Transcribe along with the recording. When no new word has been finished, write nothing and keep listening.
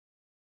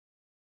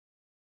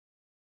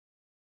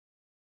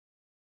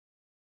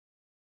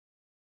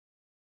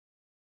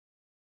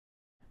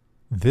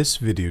This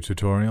video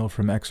tutorial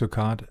from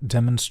exocad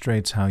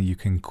demonstrates how you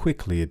can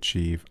quickly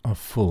achieve a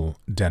full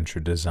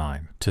denture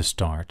design. To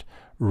start,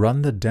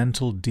 run the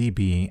Dental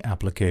DB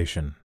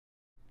application.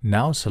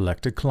 Now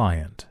select a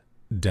client,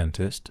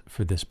 dentist,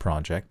 for this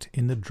project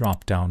in the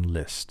drop-down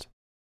list.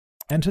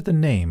 Enter the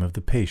name of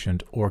the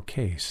patient or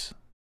case.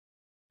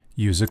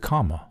 Use a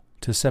comma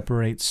to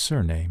separate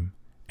surname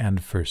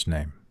and first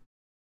name.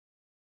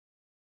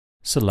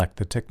 Select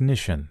the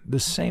technician the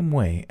same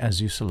way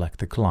as you select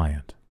the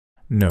client.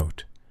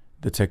 Note,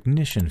 the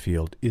technician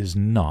field is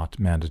not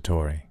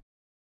mandatory.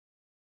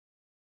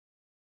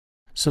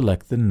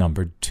 Select the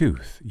numbered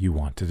tooth you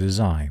want to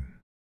design.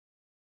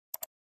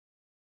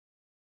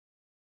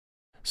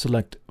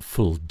 Select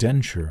Full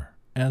Denture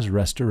as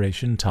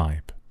restoration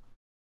type.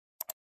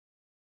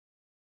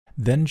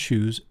 Then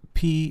choose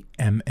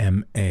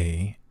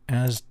PMMA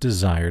as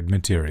desired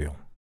material.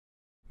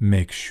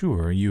 Make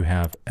sure you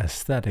have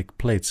Aesthetic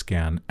Plate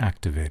Scan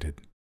activated.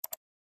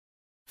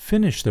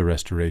 Finish the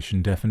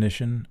restoration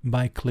definition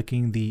by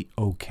clicking the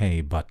OK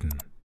button.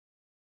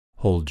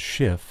 Hold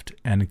Shift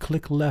and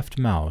click left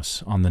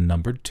mouse on the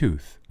numbered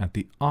tooth at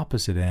the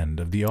opposite end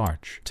of the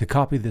arch to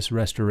copy this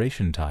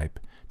restoration type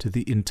to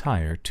the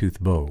entire tooth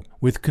bow.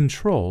 With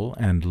Control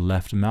and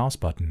left mouse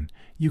button,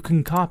 you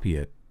can copy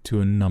it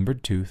to a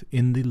numbered tooth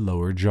in the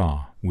lower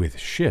jaw. With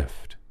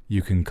Shift,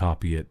 you can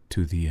copy it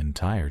to the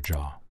entire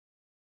jaw.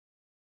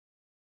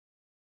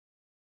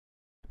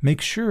 Make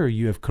sure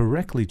you have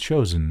correctly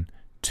chosen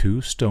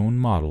 2 stone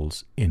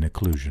models in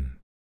occlusion.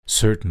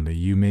 Certainly,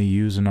 you may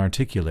use an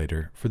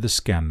articulator for the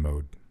scan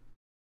mode.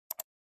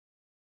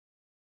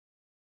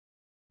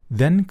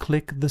 Then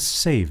click the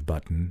Save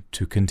button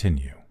to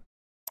continue.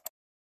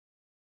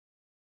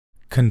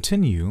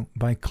 Continue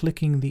by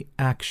clicking the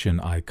action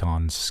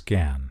icon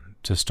Scan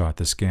to start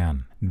the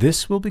scan.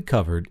 This will be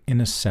covered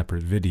in a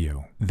separate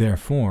video.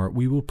 Therefore,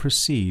 we will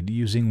proceed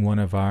using one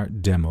of our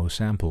demo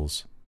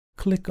samples.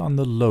 Click on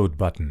the Load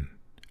button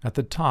at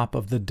the top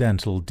of the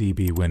Dental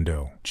DB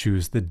window.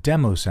 Choose the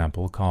demo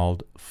sample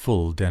called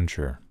Full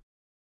Denture,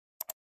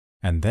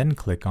 and then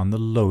click on the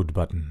Load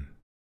button.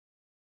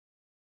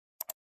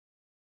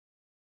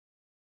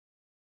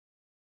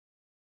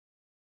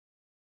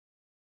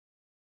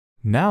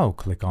 Now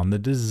click on the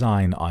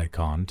Design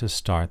icon to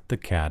start the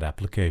CAD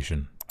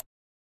application.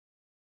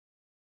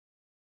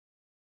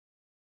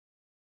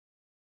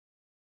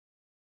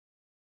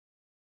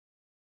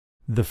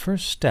 The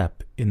first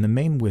step in the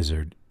main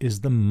wizard is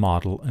the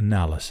model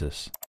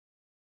analysis.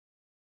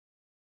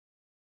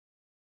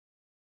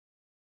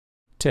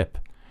 Tip: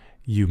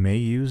 you may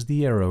use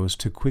the arrows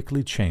to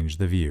quickly change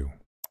the view.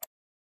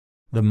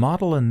 The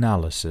model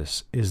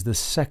analysis is the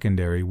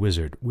secondary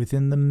wizard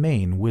within the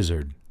main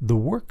wizard. The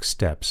work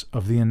steps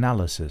of the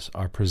analysis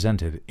are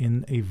presented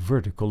in a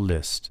vertical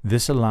list.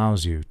 This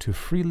allows you to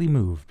freely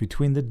move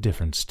between the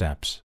different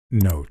steps.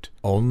 Note,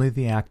 only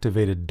the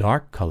activated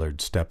dark-colored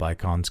step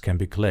icons can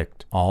be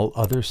clicked. All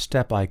other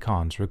step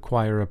icons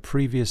require a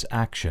previous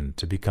action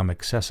to become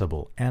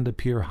accessible and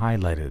appear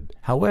highlighted.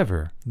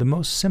 However, the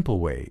most simple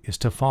way is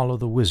to follow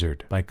the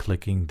wizard by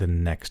clicking the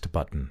Next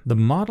button. The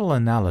model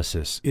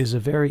analysis is a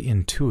very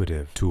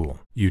intuitive tool.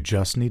 You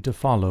just need to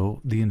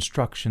follow the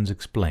instructions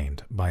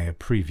explained by a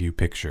preview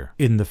picture.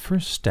 In the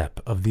first step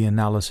of the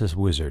analysis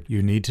wizard,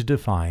 you need to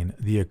define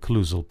the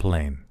occlusal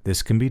plane.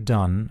 This can be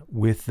done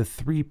with the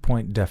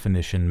 3-point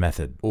definition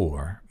method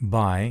or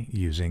by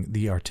using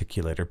the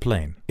articulator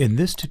plane. In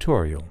this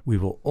tutorial, we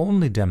will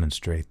only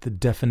demonstrate the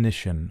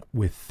definition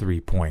with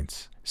 3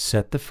 points.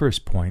 Set the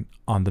first point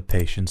on the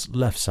patient's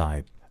left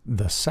side,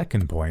 the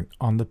second point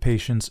on the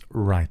patient's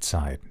right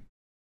side,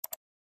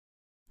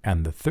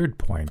 and the third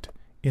point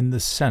in the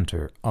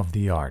center of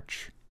the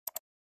arch.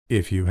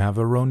 If you have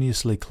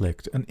erroneously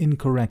clicked an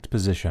incorrect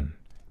position,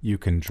 you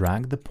can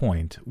drag the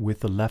point with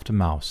the left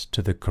mouse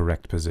to the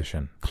correct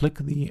position. Click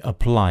the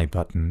Apply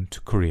button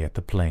to create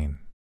the plane.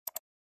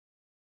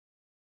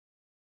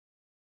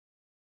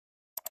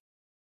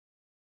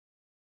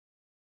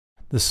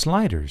 The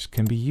sliders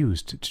can be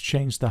used to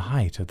change the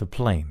height of the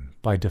plane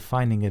by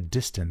defining a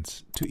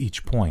distance to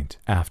each point.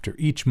 After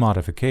each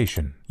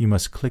modification, you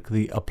must click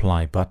the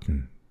Apply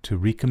button to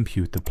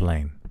recompute the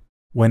plane.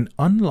 When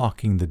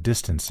unlocking the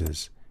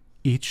distances,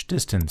 each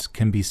distance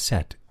can be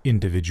set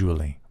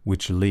individually,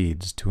 which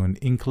leads to an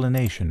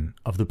inclination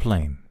of the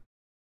plane.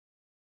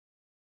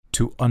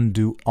 To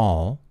undo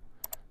all,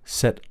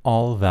 set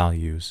all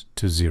values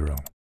to 0.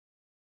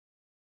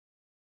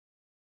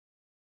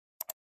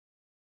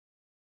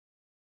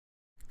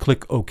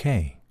 Click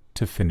OK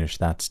to finish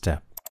that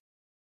step.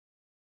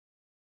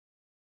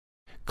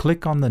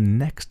 Click on the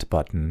Next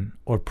button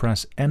or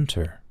press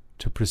Enter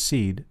to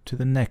proceed to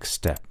the next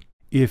step.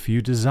 If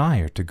you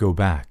desire to go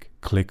back,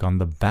 click on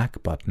the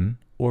Back button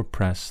or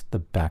press the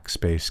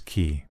backspace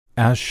key.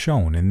 As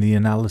shown in the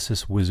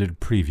Analysis Wizard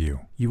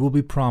preview, you will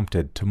be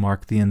prompted to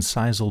mark the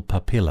incisal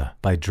papilla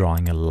by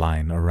drawing a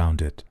line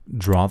around it.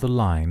 Draw the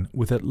line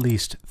with at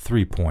least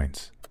 3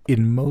 points.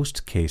 In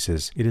most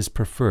cases, it is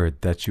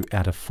preferred that you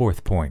add a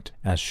 4th point,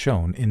 as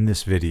shown in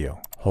this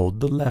video.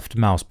 Hold the left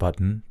mouse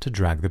button to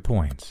drag the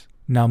points.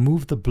 Now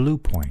move the blue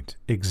point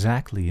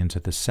exactly into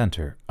the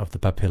center of the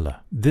papilla.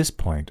 This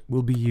point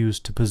will be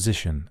used to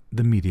position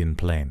the median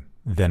plane.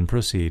 Then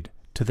proceed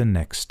to the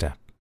next step.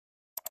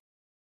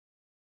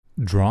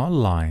 Draw a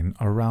line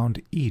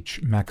around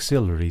each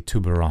maxillary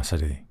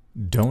tuberosity.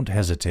 Don't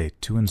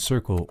hesitate to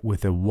encircle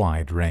with a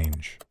wide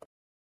range.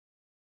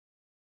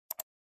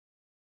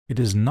 It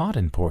is not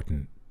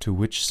important to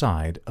which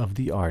side of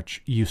the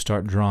arch you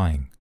start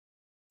drawing.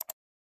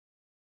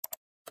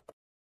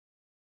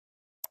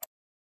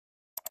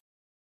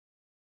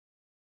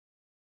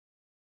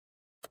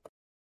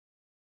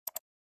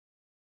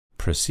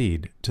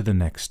 Proceed to the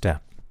next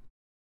step.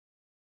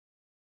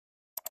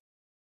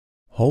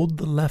 Hold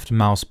the left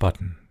mouse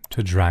button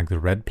to drag the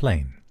red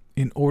plane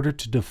in order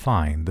to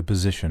define the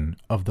position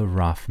of the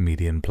rough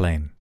median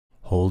plane.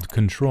 Hold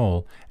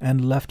Ctrl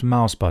and left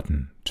mouse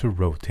button to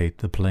rotate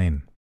the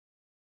plane.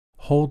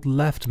 Hold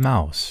left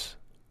mouse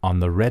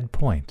on the red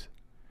point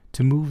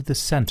to move the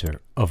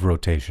center of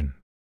rotation.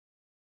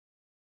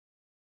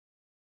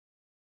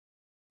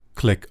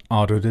 Click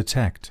Auto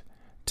Detect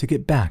to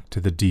get back to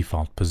the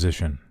default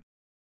position.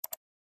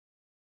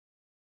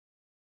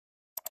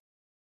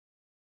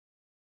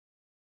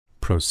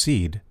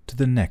 Proceed to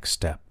the next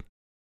step.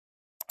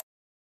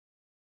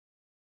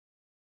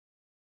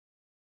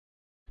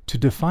 To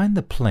define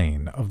the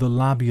plane of the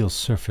labial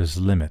surface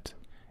limit,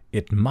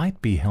 it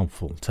might be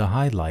helpful to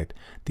highlight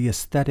the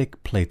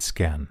aesthetic plate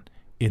scan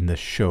in the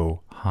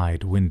Show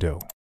Hide window.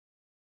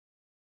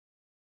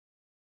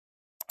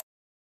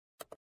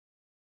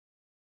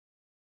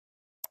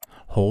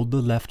 Hold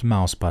the left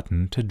mouse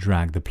button to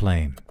drag the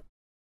plane.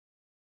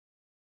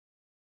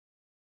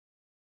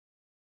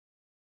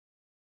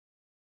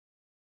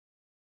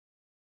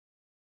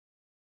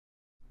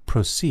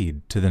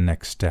 Proceed to the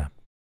next step.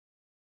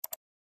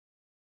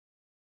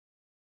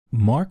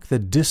 Mark the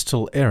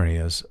distal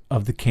areas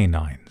of the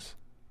canines.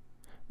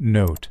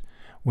 Note,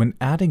 when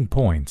adding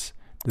points,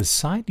 the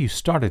side you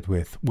started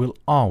with will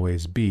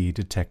always be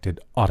detected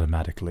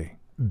automatically.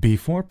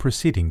 Before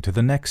proceeding to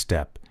the next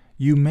step,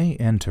 you may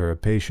enter a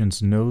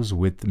patient's nose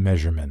width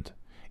measurement,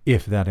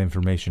 if that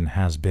information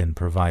has been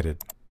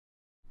provided.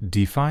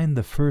 Define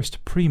the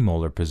first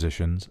premolar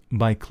positions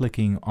by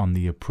clicking on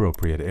the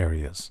appropriate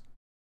areas.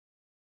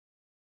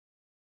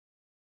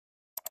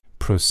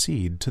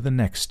 Proceed to the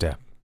next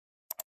step.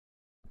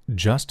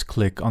 Just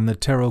click on the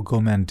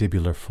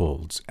pterygomandibular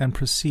folds and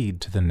proceed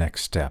to the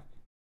next step.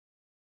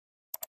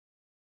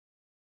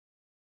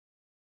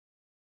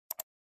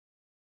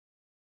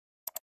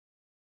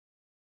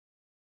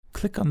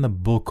 Click on the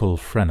buccal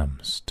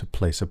frenums to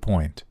place a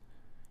point.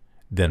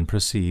 Then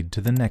proceed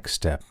to the next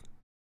step.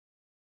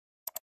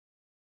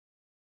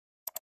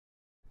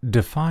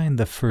 Define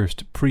the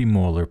first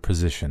premolar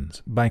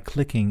positions by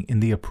clicking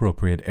in the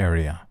appropriate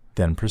area.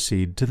 Then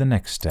proceed to the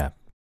next step.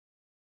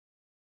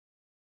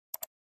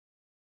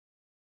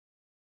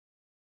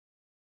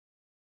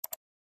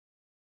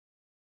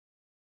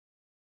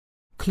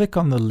 Click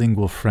on the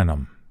lingual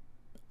frenum.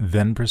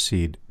 Then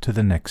proceed to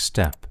the next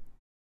step.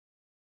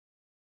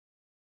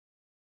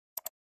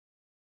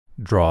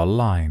 Draw a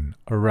line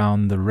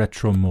around the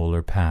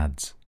retromolar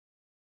pads.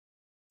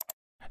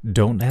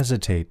 Don't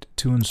hesitate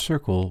to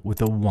encircle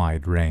with a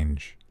wide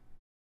range.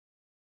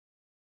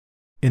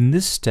 In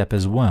this step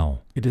as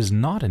well, it is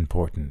not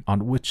important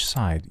on which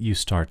side you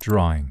start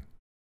drawing.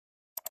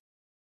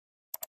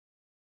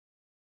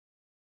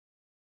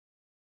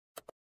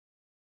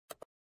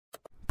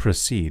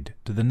 Proceed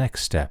to the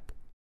next step.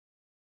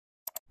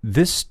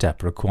 This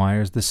step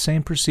requires the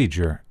same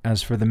procedure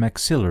as for the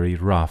maxillary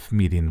rough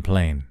median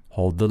plane.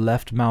 Hold the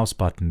left mouse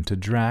button to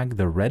drag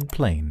the red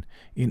plane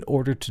in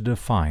order to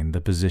define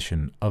the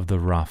position of the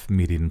rough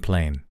median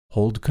plane.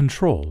 Hold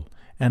Ctrl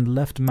and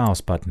left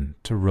mouse button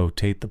to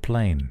rotate the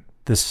plane.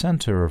 The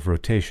center of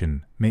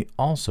rotation may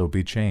also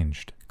be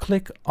changed.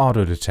 Click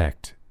Auto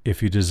Detect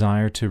if you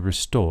desire to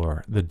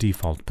restore the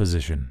default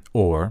position,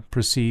 or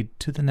proceed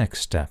to the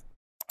next step.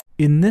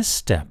 In this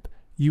step,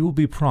 you will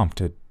be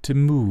prompted to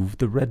move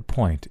the red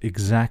point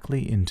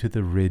exactly into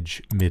the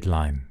ridge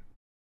midline.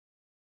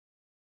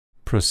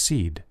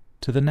 Proceed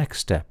to the next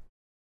step.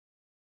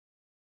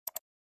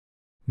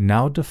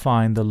 Now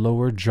define the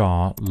lower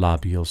jaw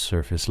labial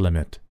surface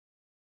limit.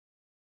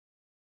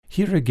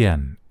 Here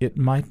again, it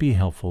might be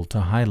helpful to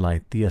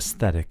highlight the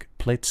aesthetic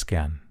plate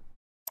scan.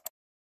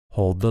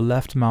 Hold the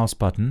left mouse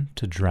button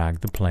to drag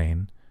the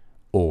plane,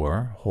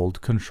 or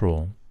hold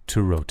Ctrl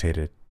to rotate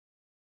it.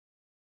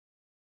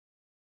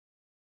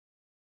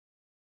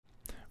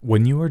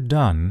 When you are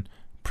done,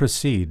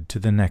 proceed to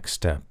the next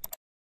step.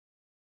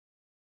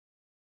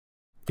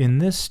 In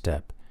this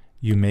step,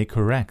 you may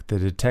correct the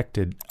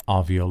detected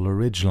alveolar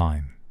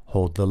ridgeline.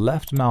 Hold the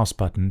left mouse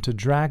button to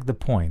drag the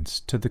points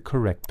to the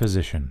correct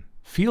position.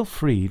 Feel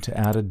free to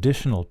add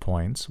additional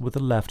points with the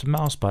left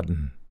mouse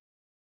button.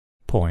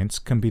 points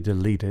can be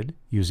deleted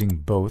using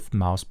both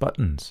mouse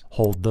buttons.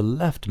 Hold the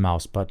left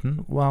mouse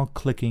button while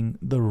clicking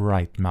the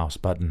right mouse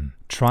button.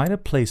 Try to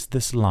place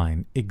this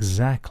line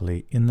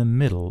exactly in the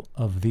middle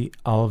of the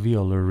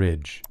alveolar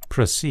ridge.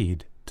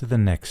 Proceed to the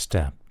next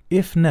step.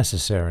 If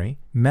necessary,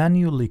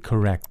 manually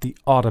correct the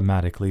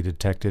automatically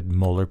detected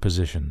molar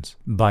positions.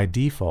 By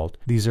default,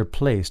 these are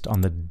placed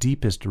on the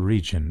deepest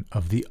region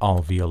of the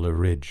alveolar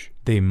ridge.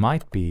 They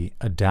might be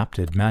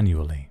adapted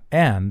manually,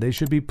 and they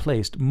should be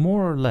placed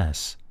more or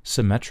less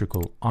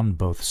symmetrical on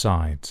both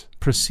sides.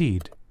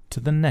 Proceed to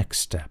the next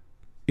step.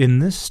 In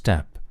this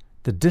step,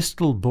 the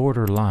distal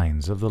border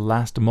lines of the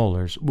last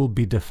molars will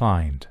be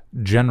defined.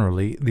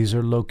 Generally, these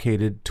are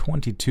located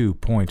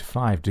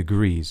 22.5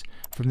 degrees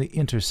from the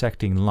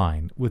intersecting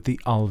line with the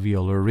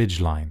alveolar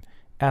ridge line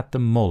at the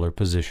molar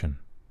position.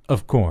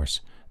 Of course,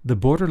 the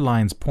border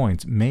line's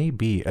points may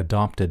be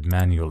adopted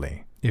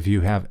manually. If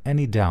you have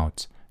any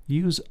doubts,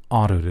 use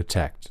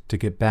Auto-Detect to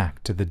get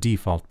back to the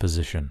default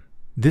position.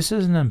 This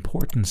is an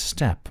important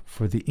step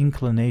for the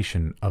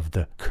inclination of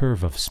the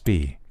curve of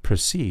Spee.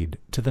 Proceed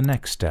to the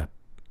next step.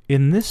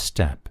 In this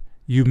step,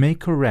 you may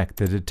correct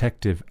the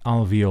detective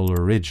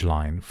alveolar ridge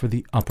line for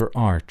the upper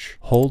arch.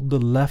 Hold the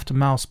left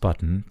mouse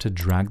button to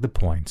drag the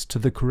points to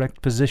the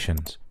correct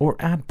positions or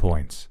add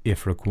points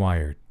if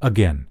required.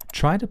 Again,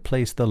 try to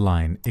place the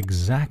line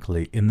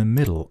exactly in the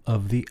middle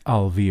of the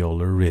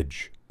alveolar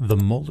ridge. The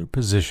molar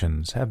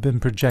positions have been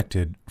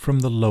projected from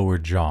the lower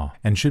jaw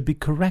and should be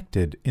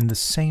corrected in the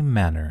same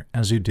manner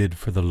as you did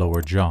for the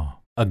lower jaw.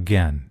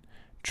 Again,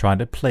 try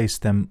to place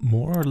them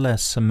more or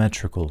less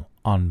symmetrical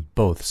on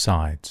both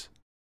sides.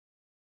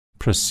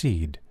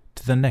 Proceed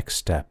to the next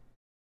step.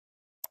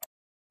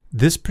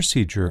 This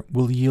procedure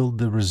will yield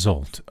the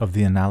result of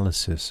the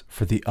analysis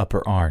for the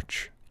upper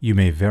arch. You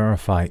may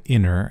verify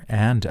inner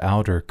and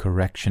outer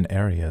correction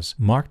areas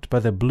marked by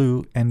the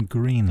blue and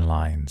green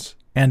lines.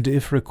 And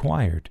if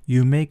required,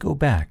 you may go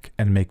back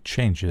and make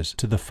changes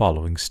to the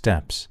following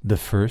steps. The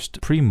first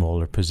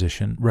premolar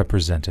position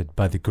represented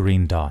by the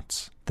green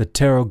dots. The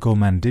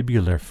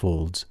pterygomandibular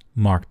folds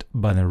marked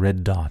by the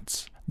red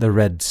dots. The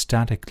red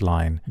static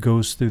line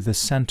goes through the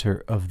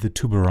center of the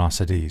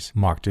tuberosities,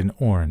 marked in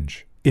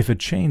orange. If a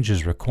change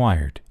is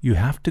required, you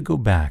have to go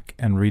back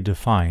and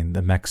redefine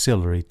the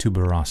maxillary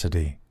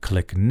tuberosity.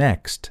 Click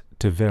Next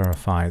to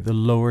verify the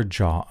lower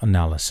jaw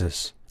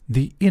analysis.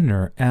 The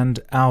inner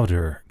and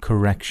outer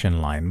correction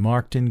line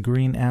marked in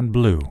green and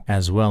blue,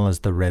 as well as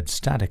the red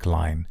static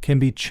line, can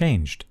be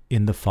changed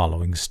in the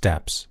following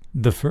steps.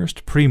 The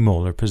first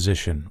premolar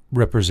position,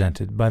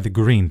 represented by the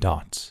green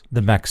dots.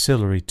 The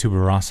maxillary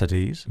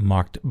tuberosities,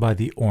 marked by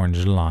the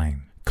orange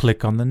line.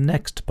 Click on the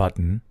Next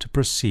button to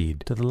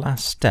proceed to the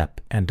last step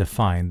and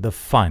define the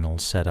final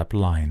setup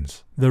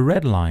lines. The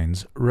red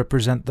lines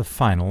represent the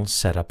final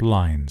setup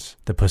lines.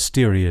 The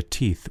posterior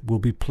teeth will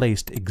be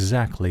placed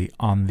exactly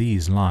on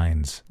these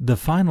lines. The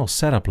final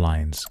setup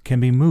lines can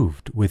be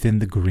moved within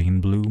the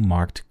green-blue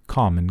marked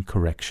common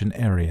correction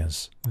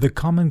areas. The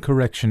common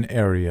correction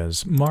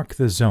areas mark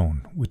the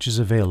zone which is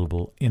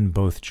available in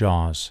both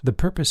jaws. The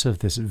purpose of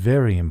this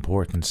very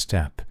important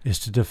step is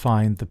to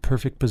define the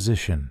perfect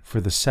position for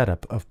the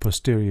setup of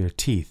posterior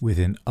teeth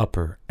within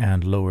upper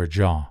and lower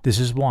jaw. This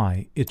is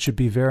why it should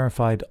be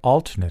verified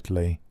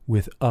alternately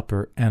with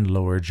upper and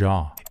lower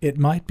jaw. It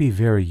might be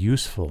very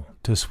useful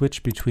to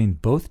switch between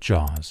both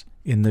jaws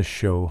in the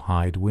Show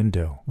Hide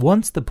window.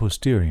 Once the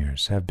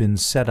posteriors have been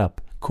set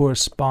up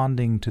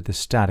corresponding to the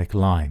static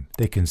line,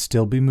 they can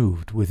still be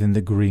moved within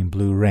the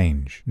green-blue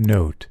range.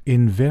 Note,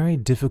 in very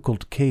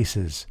difficult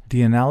cases,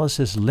 the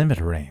analysis limit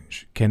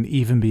range can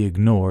even be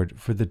ignored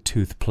for the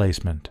tooth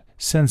placement.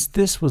 Since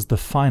this was the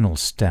final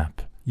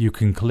step, you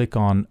can click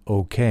on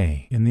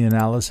OK in the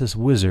Analysis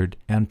wizard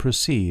and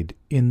proceed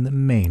in the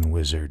Main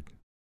wizard.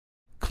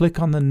 Click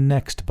on the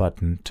Next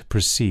button to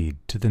proceed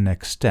to the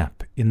next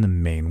step in the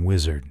Main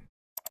wizard.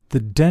 The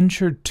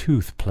denture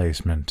tooth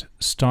placement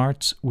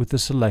starts with the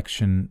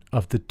selection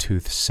of the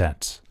tooth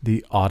sets.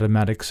 The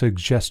automatic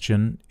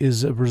suggestion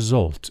is a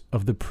result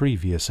of the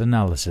previous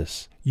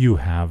analysis. You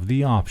have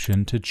the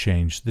option to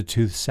change the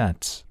tooth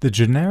sets. The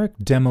generic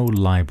demo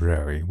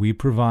library we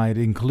provide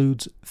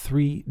includes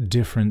 3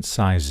 different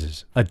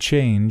sizes. A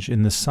change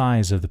in the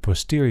size of the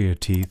posterior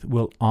teeth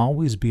will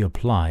always be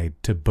applied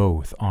to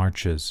both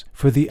arches.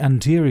 For the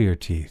anterior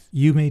teeth,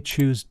 you may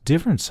choose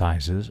different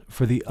sizes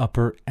for the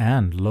upper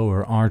and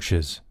lower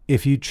arches.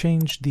 If you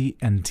change the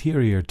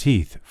anterior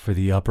teeth for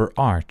the upper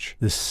arch,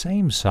 the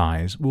same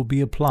size will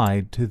be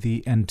applied to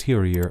the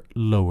anterior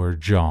lower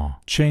jaw.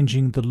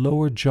 Changing the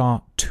lower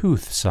jaw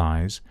tooth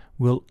size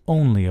will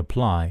only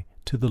apply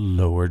to the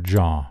lower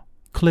jaw.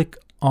 Click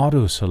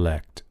Auto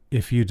Select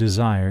if you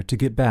desire to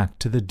get back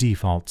to the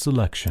default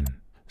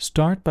selection.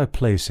 Start by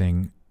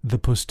placing the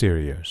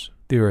posteriors.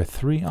 There are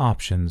 3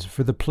 options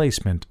for the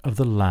placement of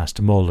the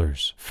last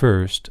molars.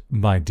 First,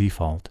 by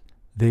default,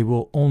 they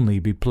will only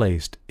be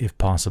placed if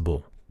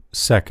possible.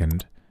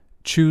 Second,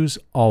 Choose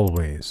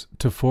Always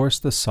to force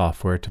the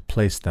software to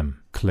place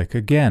them. Click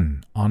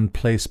again on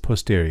Place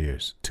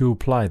Posteriors to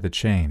apply the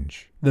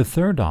change. The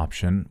third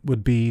option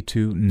would be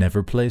to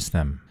never place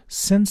them.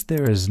 Since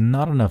there is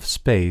not enough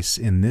space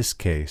in this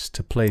case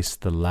to place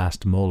the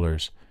last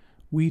molars,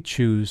 we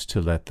choose to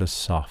let the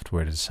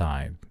software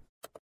decide.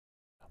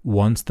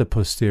 Once the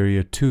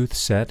posterior tooth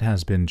set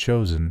has been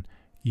chosen,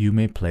 you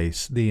may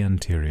place the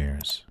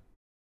anteriors.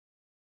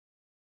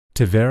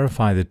 To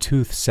verify the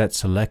tooth set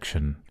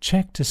selection,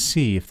 check to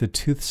see if the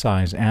tooth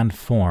size and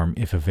form,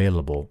 if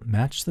available,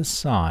 match the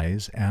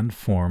size and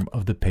form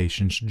of the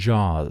patient's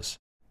jaws.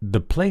 The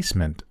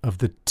placement of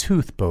the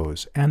tooth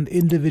bows and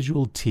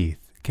individual teeth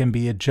can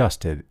be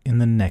adjusted in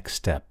the next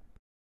step.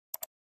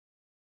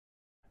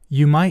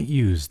 You might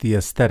use the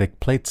aesthetic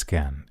plate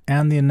scan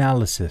and the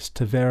analysis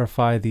to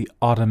verify the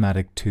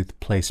automatic tooth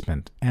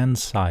placement and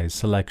size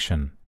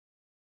selection.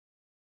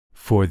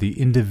 For the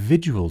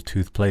individual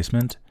tooth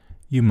placement,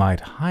 you might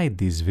hide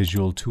these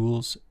visual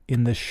tools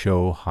in the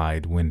Show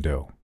Hide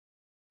window.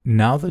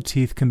 Now the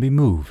teeth can be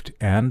moved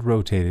and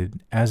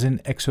rotated as in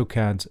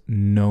exocad's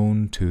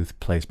known tooth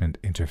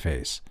placement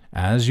interface.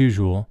 As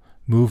usual,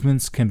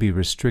 movements can be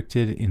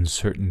restricted in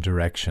certain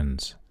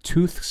directions.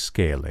 Tooth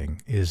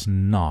scaling is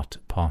not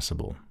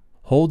possible.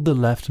 Hold the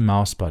left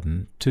mouse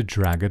button to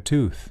drag a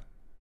tooth.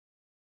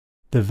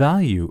 The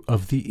value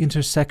of the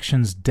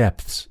intersection's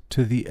depths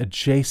to the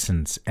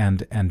adjacents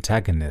and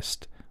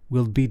antagonist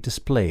will be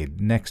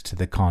displayed next to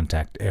the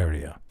contact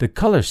area. The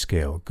color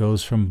scale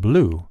goes from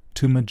blue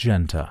to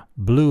magenta.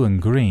 Blue and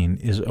green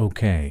is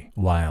okay,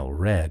 while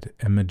red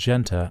and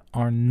magenta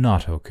are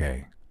not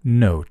okay.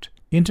 Note,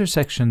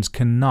 intersections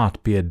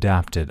cannot be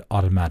adapted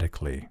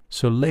automatically,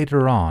 so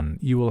later on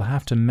you will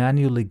have to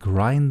manually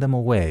grind them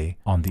away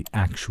on the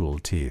actual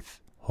teeth.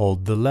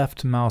 Hold the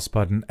left mouse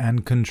button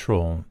and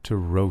Control to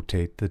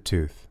rotate the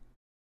tooth.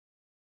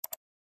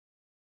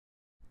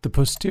 The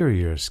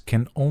posteriors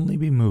can only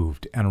be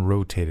moved and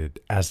rotated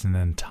as an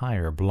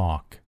entire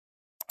block,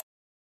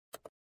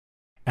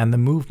 and the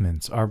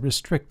movements are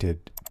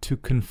restricted to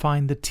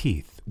confine the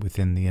teeth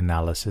within the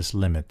analysis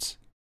limits.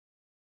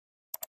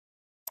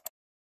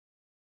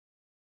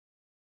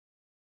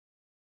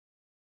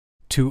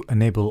 To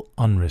enable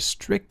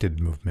unrestricted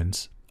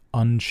movements,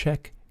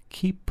 uncheck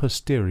Keep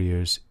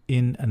Posteriors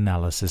in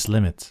Analysis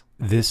Limits.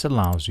 This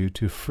allows you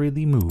to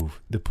freely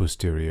move the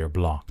posterior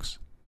blocks.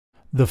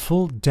 The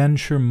full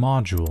Denture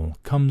module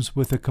comes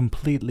with a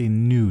completely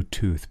new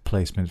tooth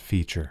placement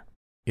feature.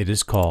 It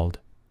is called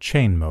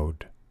Chain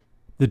Mode.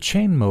 The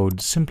Chain Mode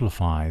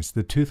simplifies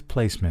the tooth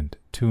placement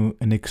to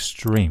an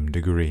extreme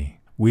degree.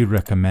 We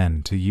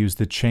recommend to use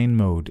the Chain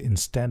Mode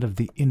instead of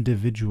the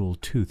individual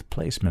tooth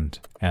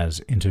placement, as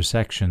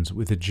intersections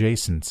with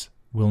adjacents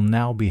will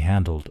now be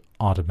handled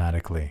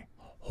automatically.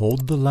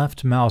 Hold the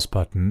left mouse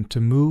button to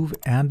move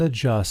and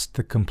adjust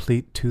the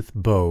complete tooth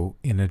bow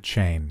in a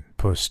chain.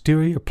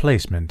 Posterior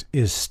placement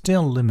is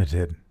still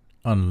limited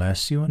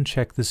unless you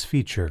uncheck this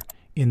feature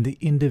in the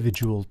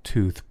Individual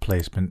Tooth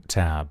Placement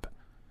tab.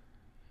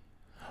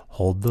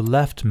 Hold the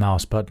left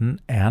mouse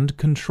button and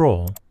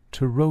Control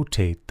to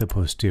rotate the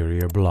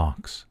posterior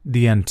blocks.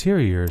 The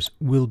anteriors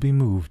will be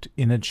moved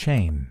in a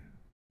chain.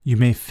 You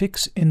may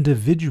fix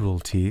individual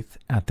teeth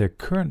at their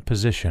current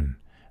position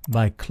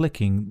by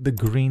clicking the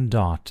green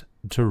dot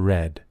to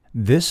red.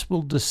 This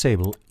will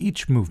disable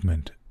each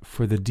movement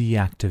for the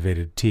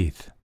deactivated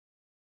teeth.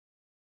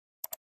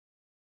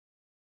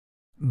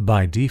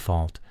 By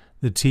default,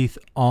 the teeth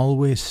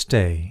always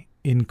stay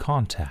in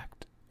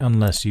contact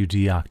unless you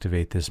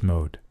deactivate this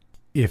mode.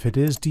 If it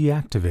is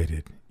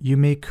deactivated, you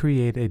may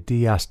create a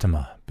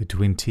diastema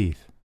between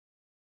teeth.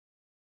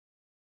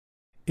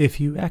 If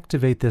you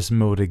activate this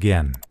mode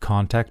again,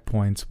 contact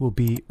points will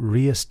be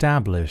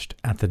re-established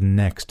at the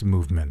next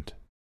movement.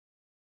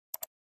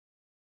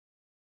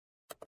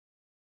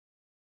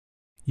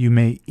 You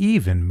may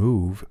even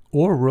move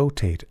or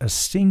rotate a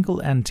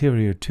single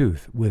anterior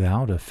tooth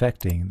without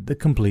affecting the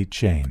complete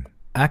chain.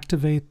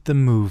 Activate the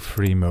Move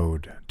Free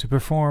mode to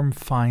perform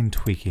fine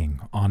tweaking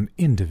on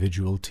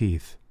individual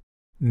teeth.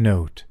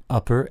 Note,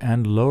 upper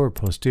and lower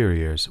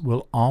posteriors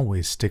will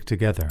always stick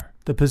together.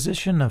 The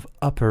position of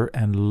upper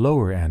and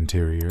lower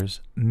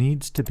anteriors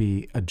needs to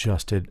be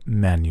adjusted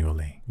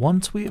manually.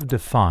 Once we have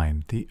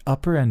defined the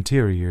upper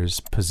anterior's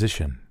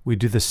position, we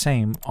do the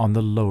same on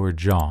the lower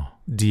jaw.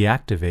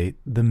 Deactivate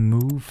the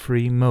Move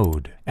Free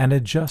mode and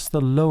adjust the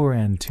lower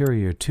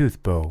anterior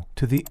tooth bow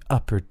to the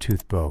upper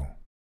tooth bow.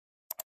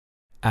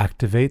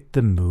 Activate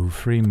the Move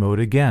Free mode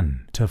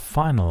again to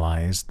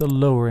finalize the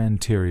lower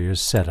anterior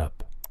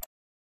setup.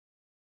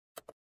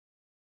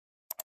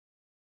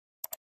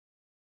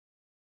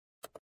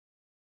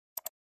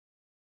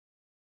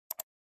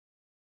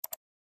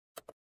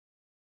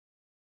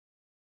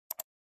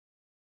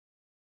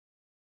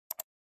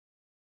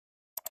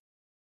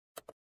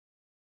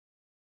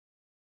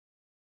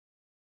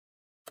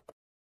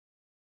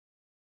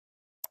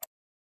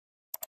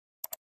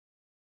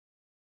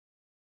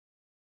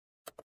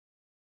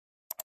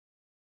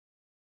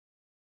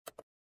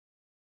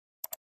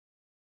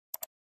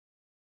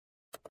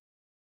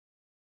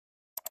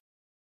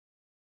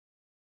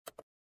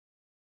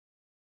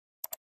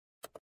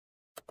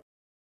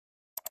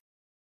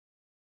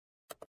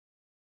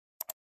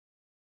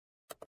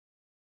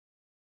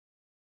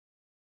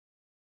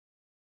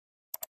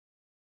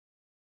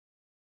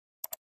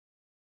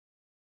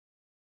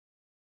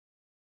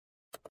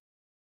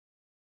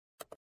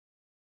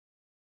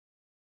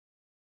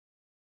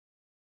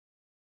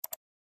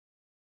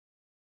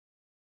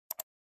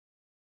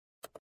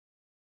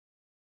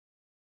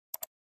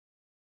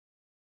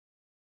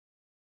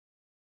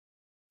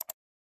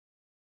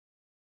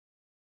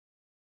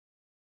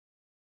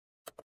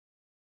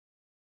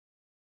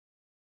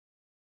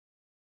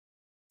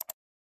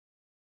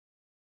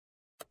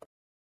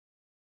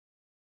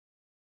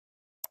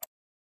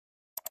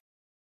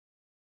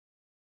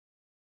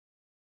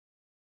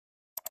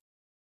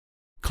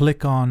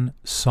 Click on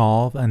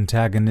Solve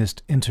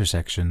Antagonist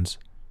Intersections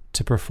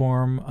to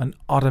perform an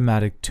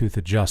automatic tooth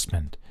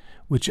adjustment,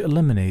 which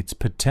eliminates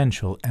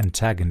potential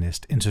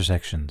antagonist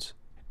intersections.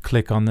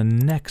 Click on the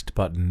Next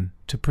button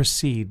to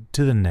proceed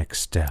to the next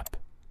step.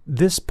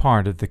 This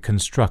part of the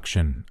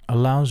construction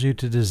allows you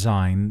to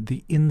design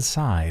the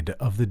inside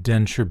of the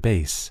denture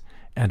base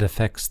and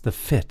affects the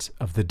fit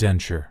of the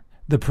denture.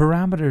 The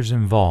parameters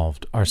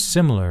involved are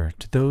similar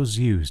to those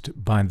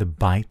used by the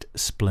bite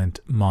splint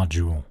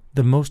module.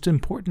 The most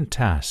important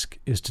task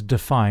is to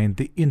define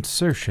the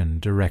insertion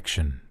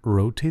direction.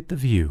 Rotate the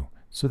view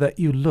so that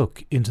you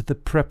look into the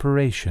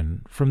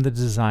preparation from the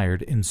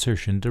desired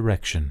insertion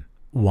direction.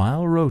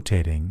 While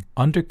rotating,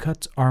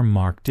 undercuts are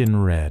marked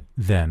in red.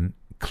 Then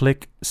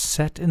click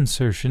Set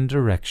Insertion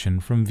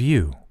Direction from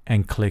View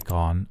and click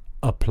on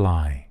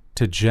Apply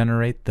to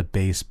generate the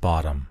base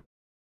bottom.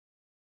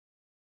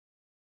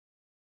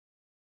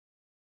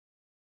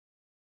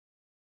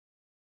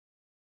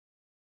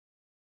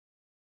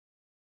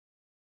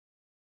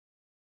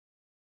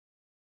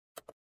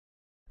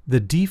 The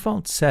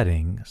default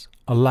settings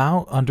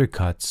allow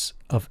undercuts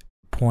of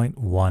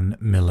 0.1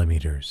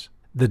 millimeters.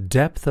 The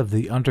depth of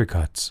the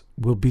undercuts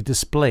will be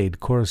displayed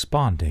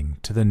corresponding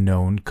to the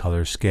known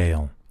color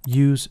scale.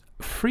 Use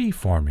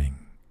freeforming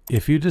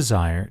if you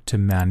desire to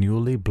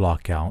manually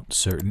block out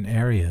certain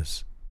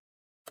areas.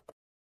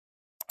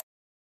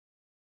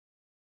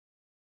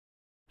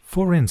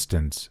 For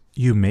instance,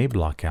 you may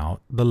block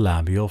out the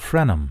labial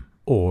frenum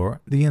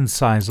or the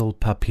incisal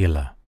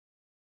papilla.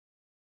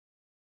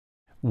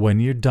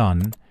 When you're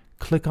done,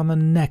 click on the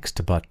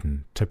Next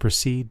button to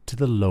proceed to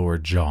the lower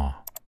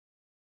jaw.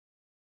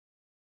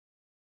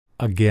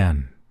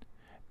 Again,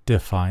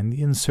 define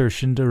the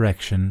insertion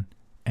direction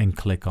and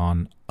click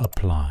on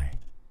Apply.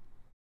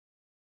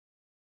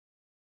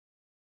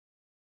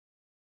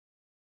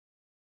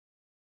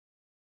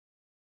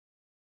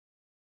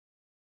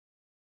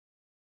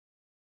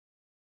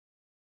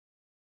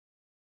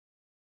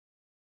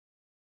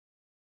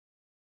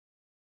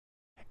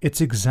 It's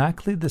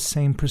exactly the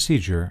same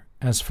procedure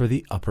as for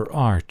the upper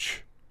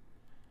arch.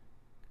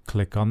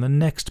 Click on the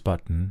Next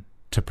button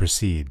to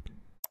proceed.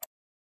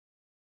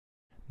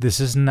 This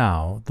is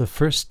now the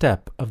first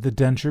step of the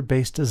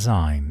denture-based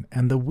design,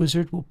 and the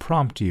wizard will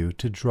prompt you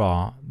to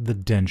draw the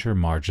denture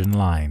margin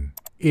line.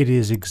 It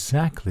is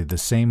exactly the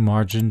same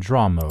margin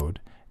draw mode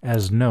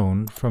as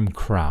known from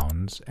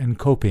crowns and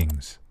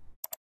copings.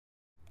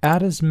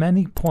 Add as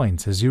many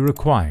points as you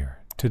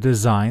require to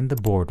design the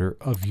border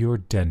of your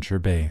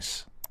denture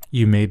base.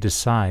 You may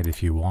decide,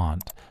 if you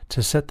want,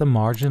 to set the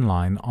margin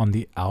line on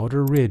the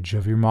outer ridge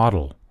of your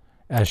model,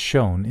 as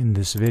shown in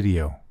this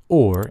video.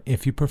 Or,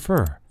 if you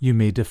prefer, you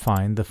may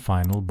define the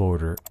final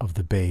border of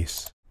the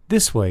base.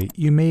 This way,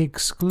 you may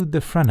exclude the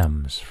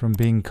frenums from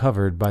being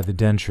covered by the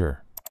denture.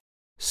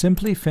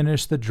 Simply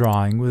finish the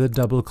drawing with a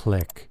double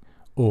click,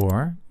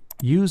 or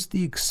use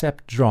the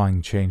Accept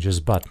Drawing Changes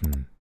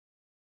button.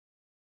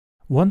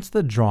 Once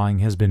the drawing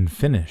has been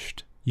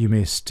finished, you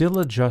may still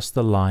adjust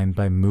the line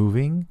by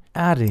moving,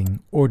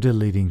 adding, or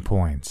deleting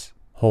points.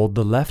 Hold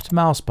the left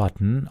mouse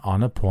button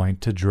on a point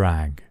to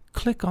drag.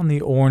 Click on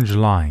the orange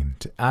line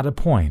to add a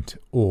point,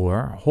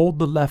 or hold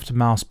the left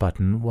mouse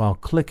button while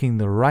clicking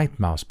the right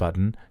mouse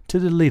button to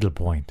delete a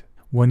point.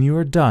 When you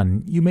are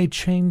done, you may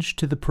change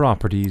to the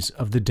properties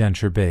of the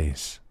denture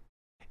base.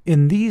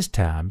 In these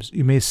tabs,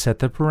 you may set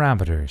the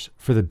parameters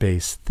for the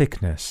base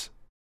thickness.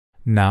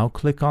 Now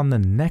click on the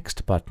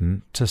Next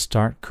button to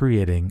start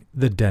creating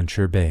the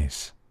denture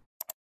base.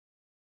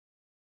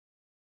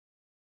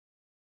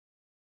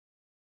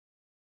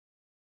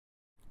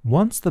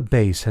 Once the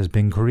base has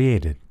been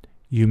created,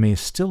 you may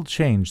still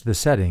change the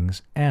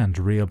settings and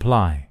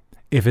reapply.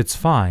 If it's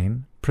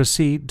fine,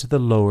 proceed to the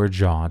lower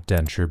jaw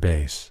denture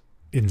base.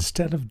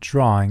 Instead of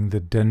drawing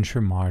the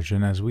denture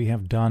margin as we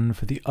have done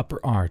for the upper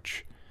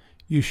arch,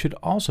 you should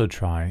also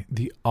try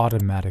the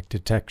automatic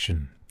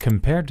detection.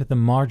 Compared to the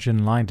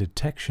margin line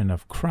detection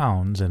of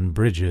crowns and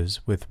bridges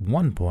with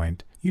 1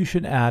 point, you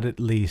should add at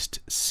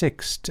least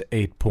 6 to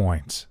 8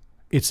 points.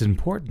 It's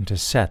important to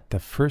set the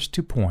first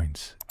 2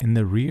 points in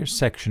the rear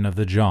section of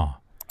the jaw,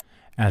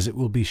 as it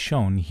will be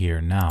shown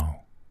here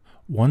now.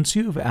 Once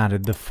you have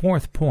added the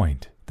 4th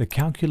point, the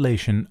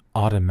calculation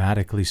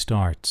automatically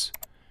starts,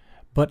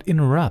 but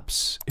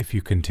interrupts if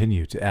you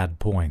continue to add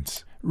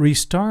points.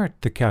 Restart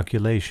the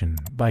calculation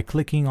by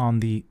clicking on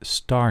the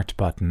Start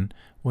button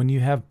when you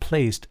have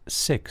placed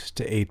 6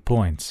 to 8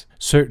 points.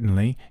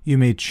 Certainly, you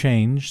may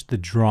change the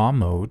draw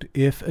mode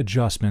if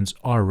adjustments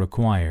are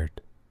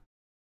required.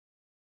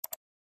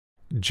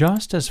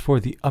 Just as for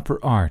the upper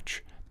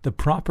arch, the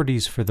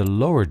properties for the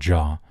lower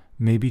jaw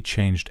may be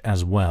changed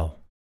as well.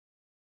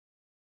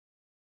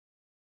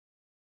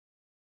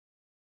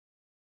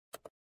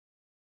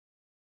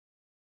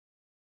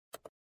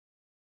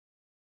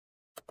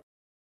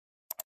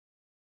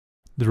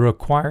 The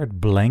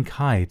required blank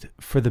height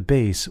for the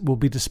base will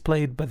be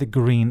displayed by the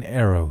green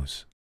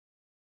arrows.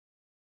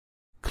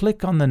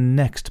 Click on the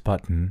Next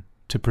button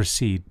to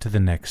proceed to the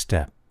next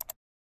step.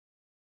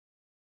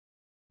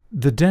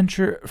 The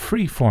denture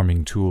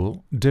freeforming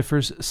tool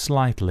differs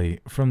slightly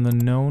from the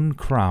known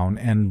crown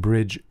and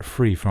bridge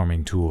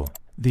freeforming tool.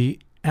 The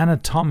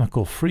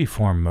anatomical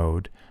freeform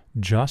mode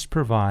just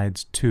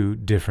provides two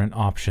different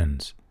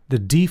options. The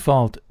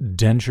default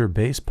denture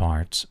base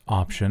parts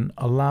option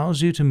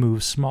allows you to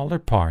move smaller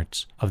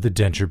parts of the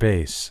denture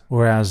base,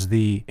 whereas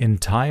the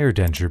entire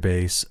denture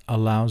base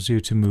allows you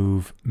to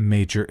move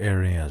major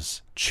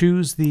areas.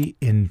 Choose the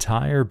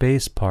entire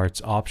base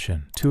parts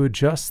option to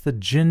adjust the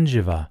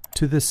gingiva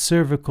to the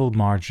cervical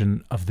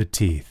margin of the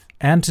teeth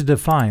and to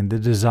define the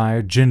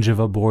desired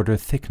gingiva border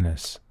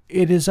thickness.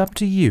 It is up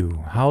to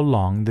you how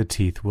long the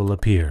teeth will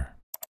appear.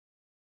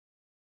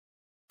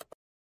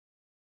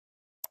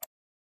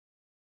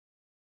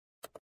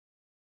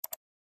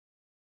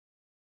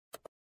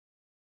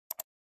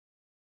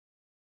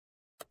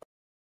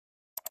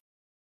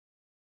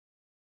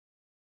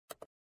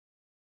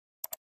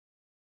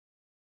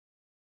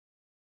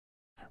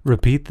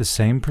 Repeat the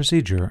same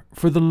procedure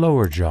for the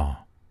lower jaw.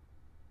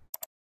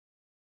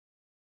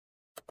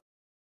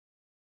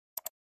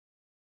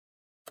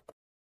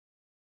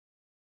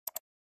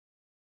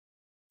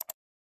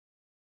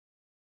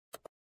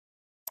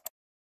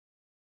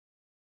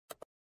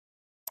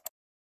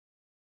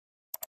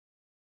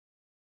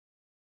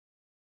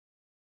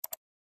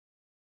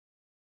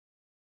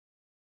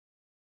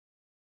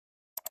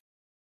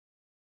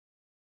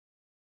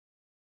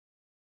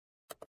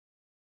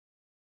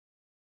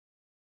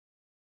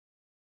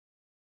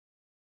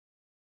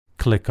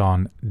 Click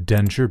on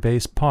Denture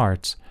Base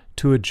Parts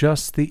to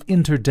adjust the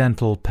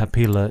interdental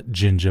papilla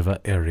gingiva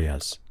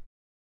areas.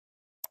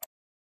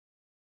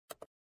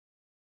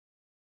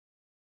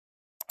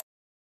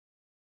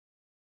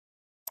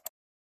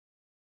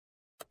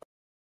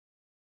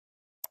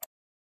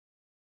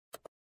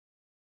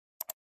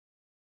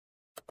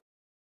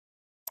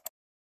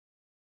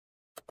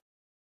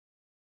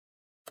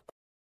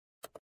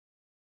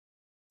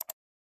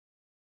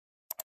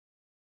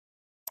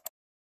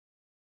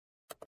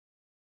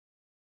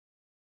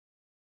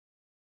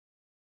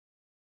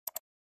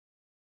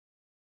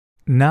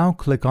 Now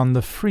click on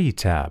the Free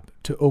tab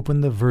to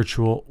open the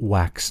virtual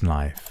wax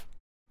knife.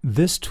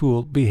 This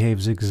tool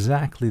behaves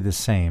exactly the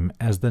same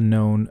as the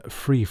known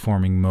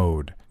freeforming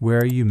mode,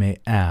 where you may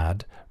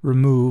add,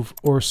 remove,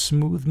 or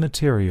smooth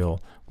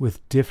material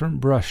with different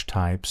brush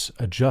types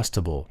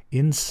adjustable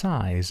in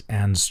size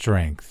and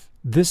strength.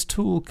 This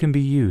tool can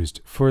be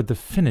used for the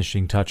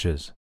finishing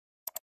touches.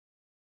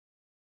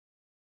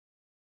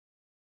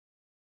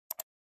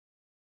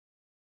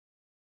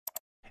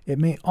 It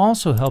may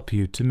also help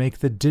you to make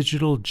the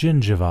digital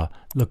gingiva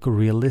look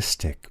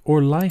realistic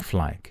or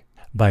lifelike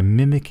by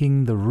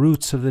mimicking the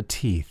roots of the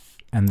teeth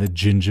and the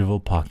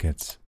gingival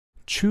pockets.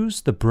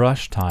 Choose the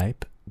brush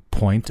type,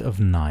 point of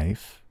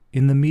knife,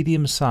 in the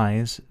medium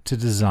size to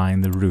design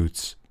the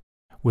roots.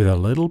 With a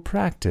little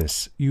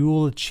practice, you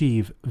will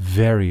achieve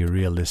very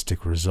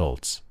realistic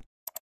results.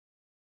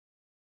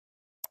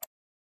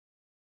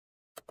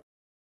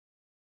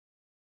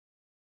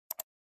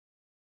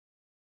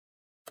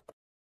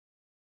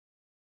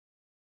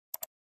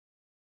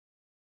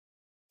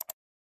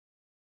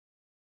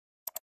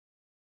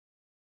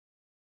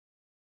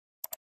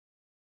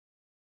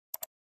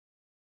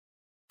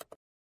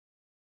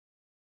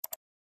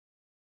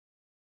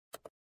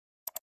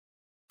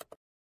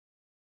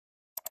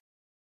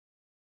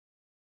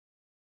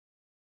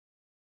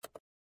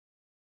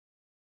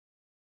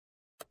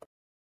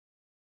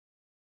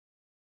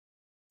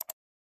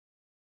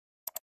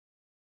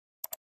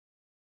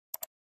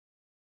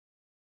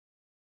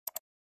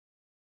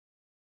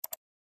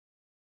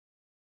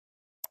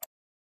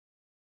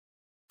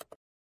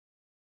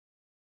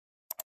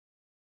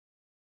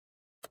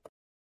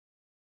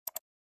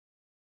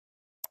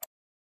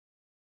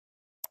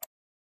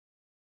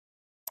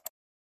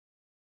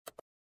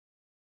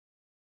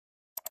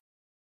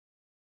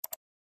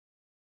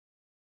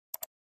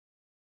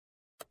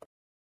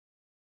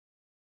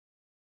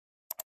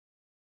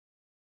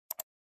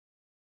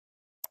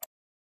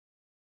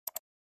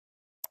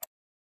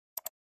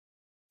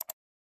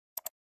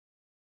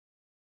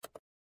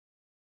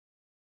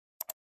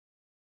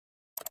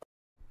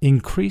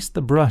 Increase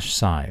the brush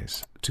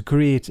size to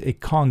create a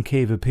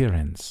concave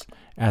appearance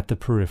at the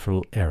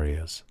peripheral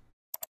areas.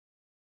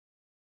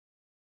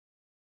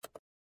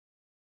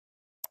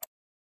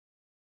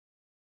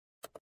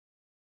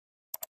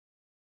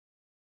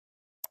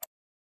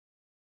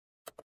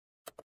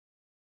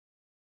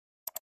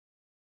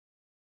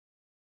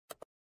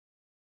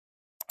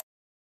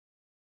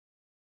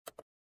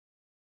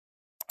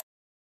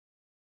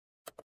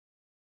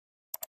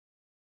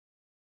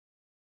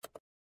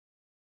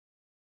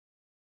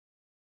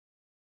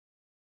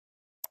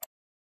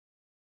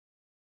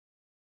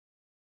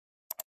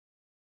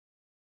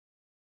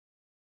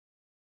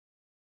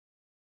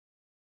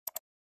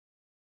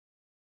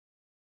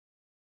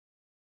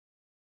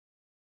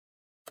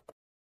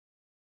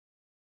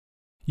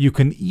 You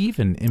can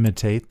even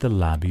imitate the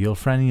labial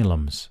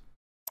frenulums.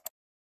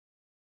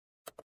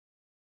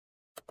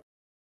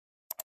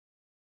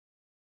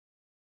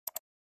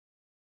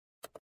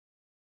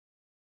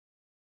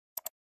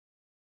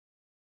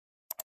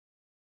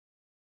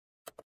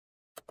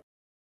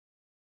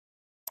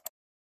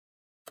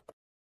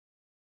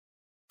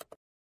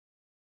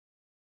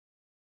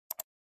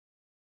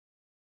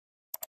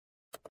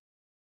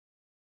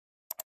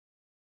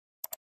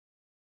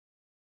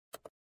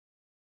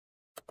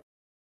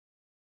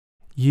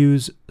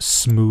 Use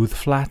Smooth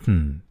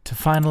Flatten to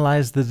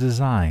finalize the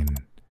design.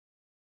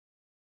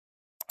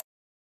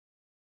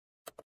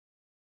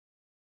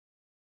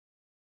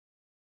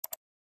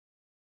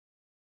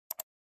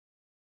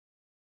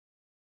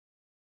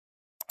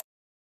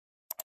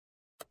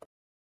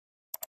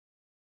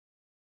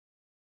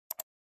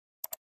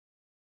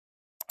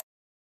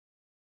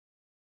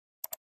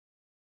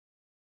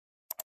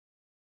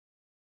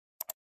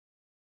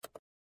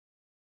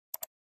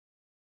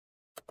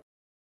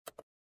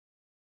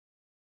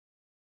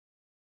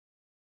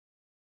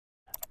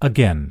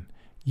 Again,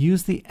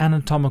 use the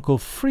anatomical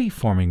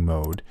free-forming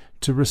mode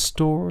to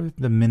restore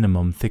the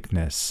minimum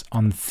thickness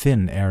on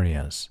thin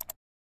areas.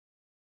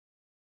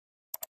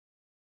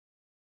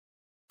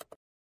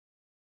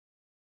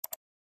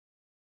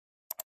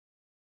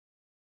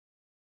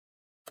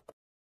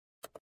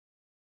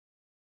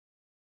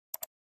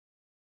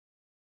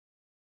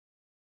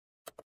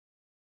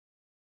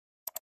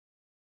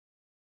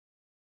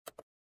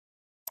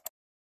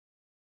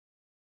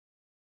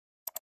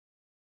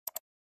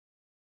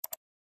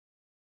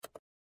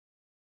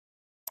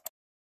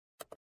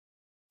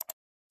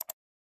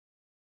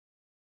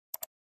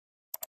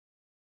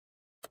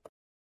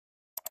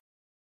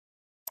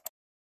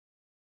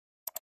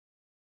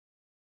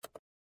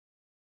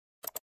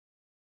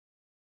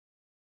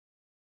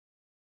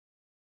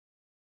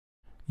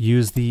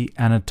 Use the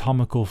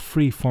anatomical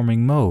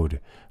free-forming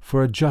mode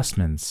for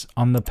adjustments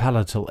on the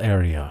palatal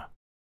area.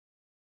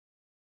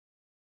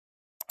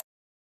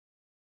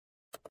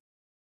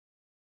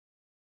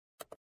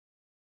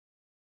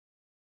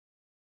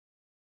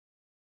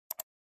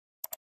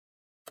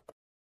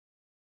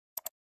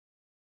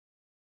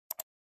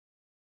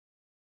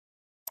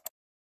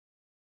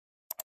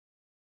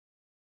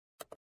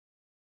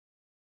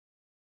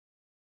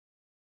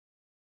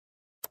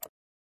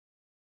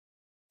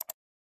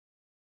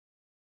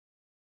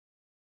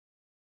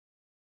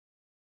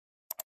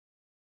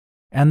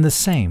 And the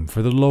same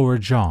for the lower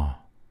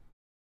jaw.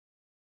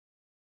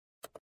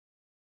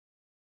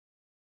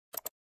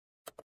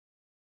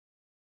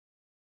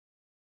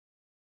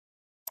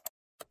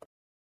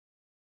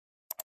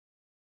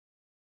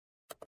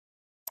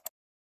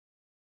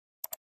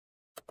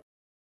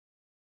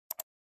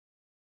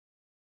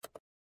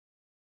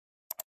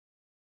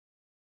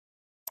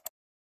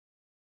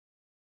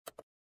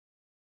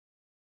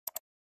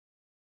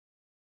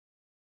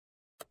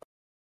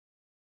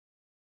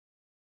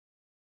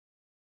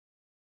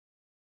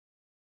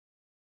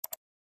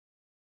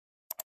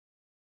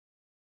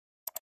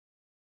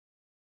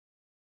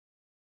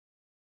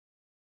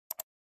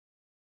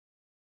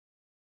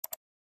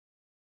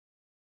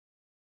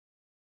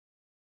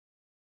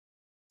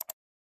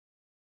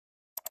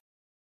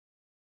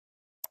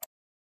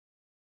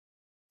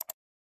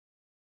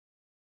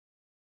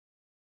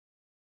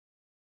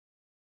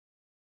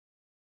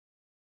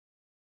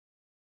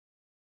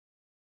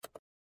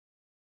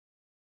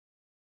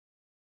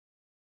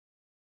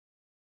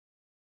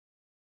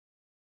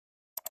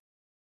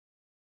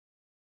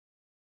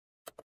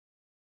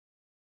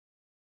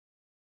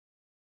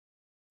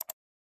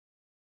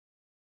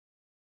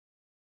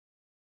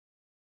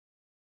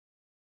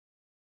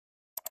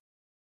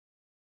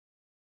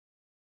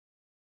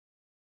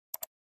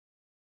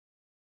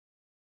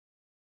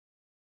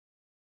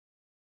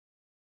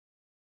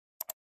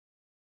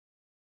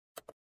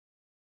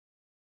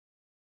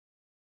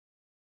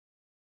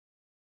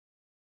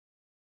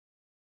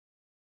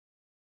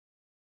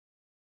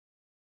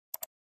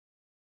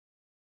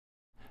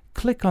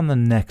 Click on the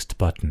Next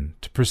button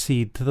to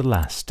proceed to the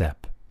last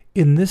step.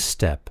 In this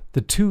step, the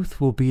tooth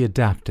will be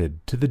adapted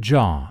to the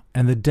jaw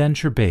and the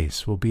denture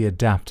base will be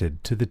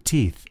adapted to the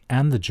teeth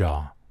and the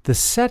jaw. The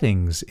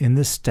settings in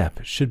this step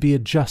should be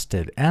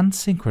adjusted and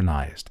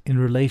synchronized in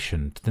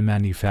relation to the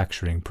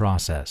manufacturing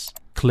process.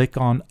 Click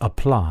on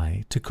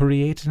Apply to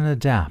create and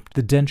adapt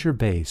the denture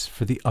base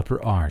for the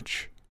upper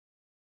arch.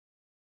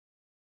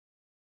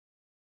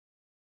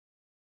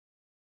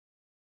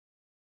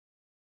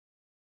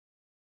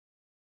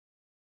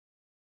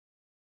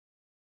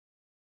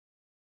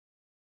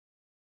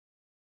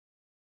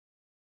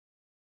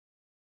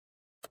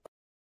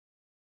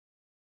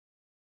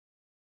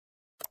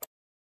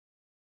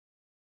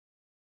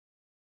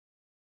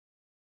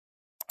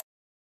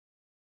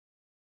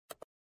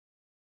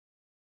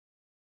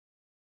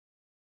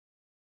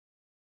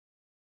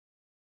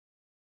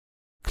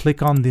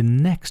 Click on the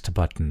Next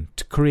button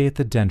to create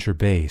the denture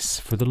base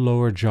for the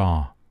lower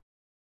jaw.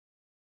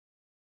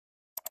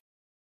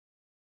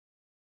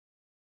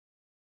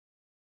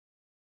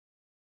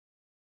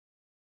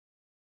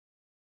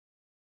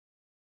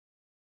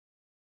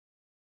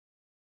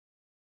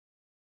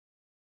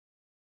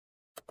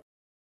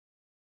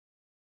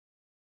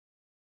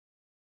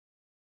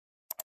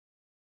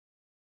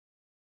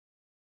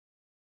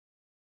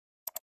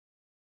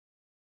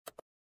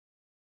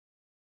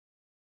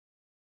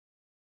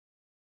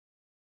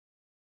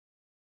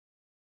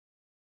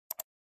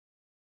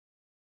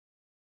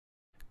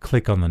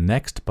 Click on the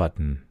Next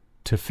button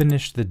to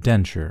finish the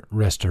denture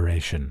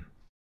restoration.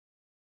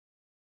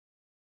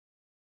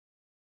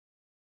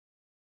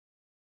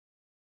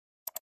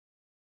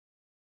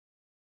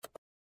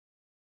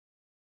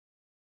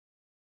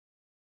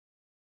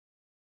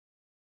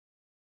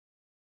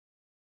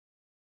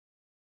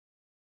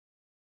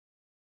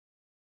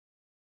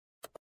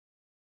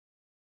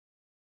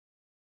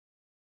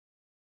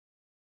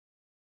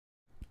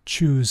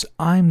 Choose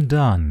I'm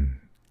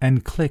Done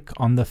and click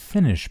on the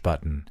Finish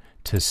button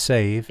to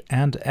save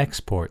and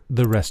export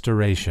the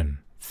restoration.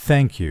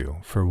 Thank you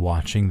for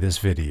watching this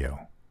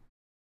video.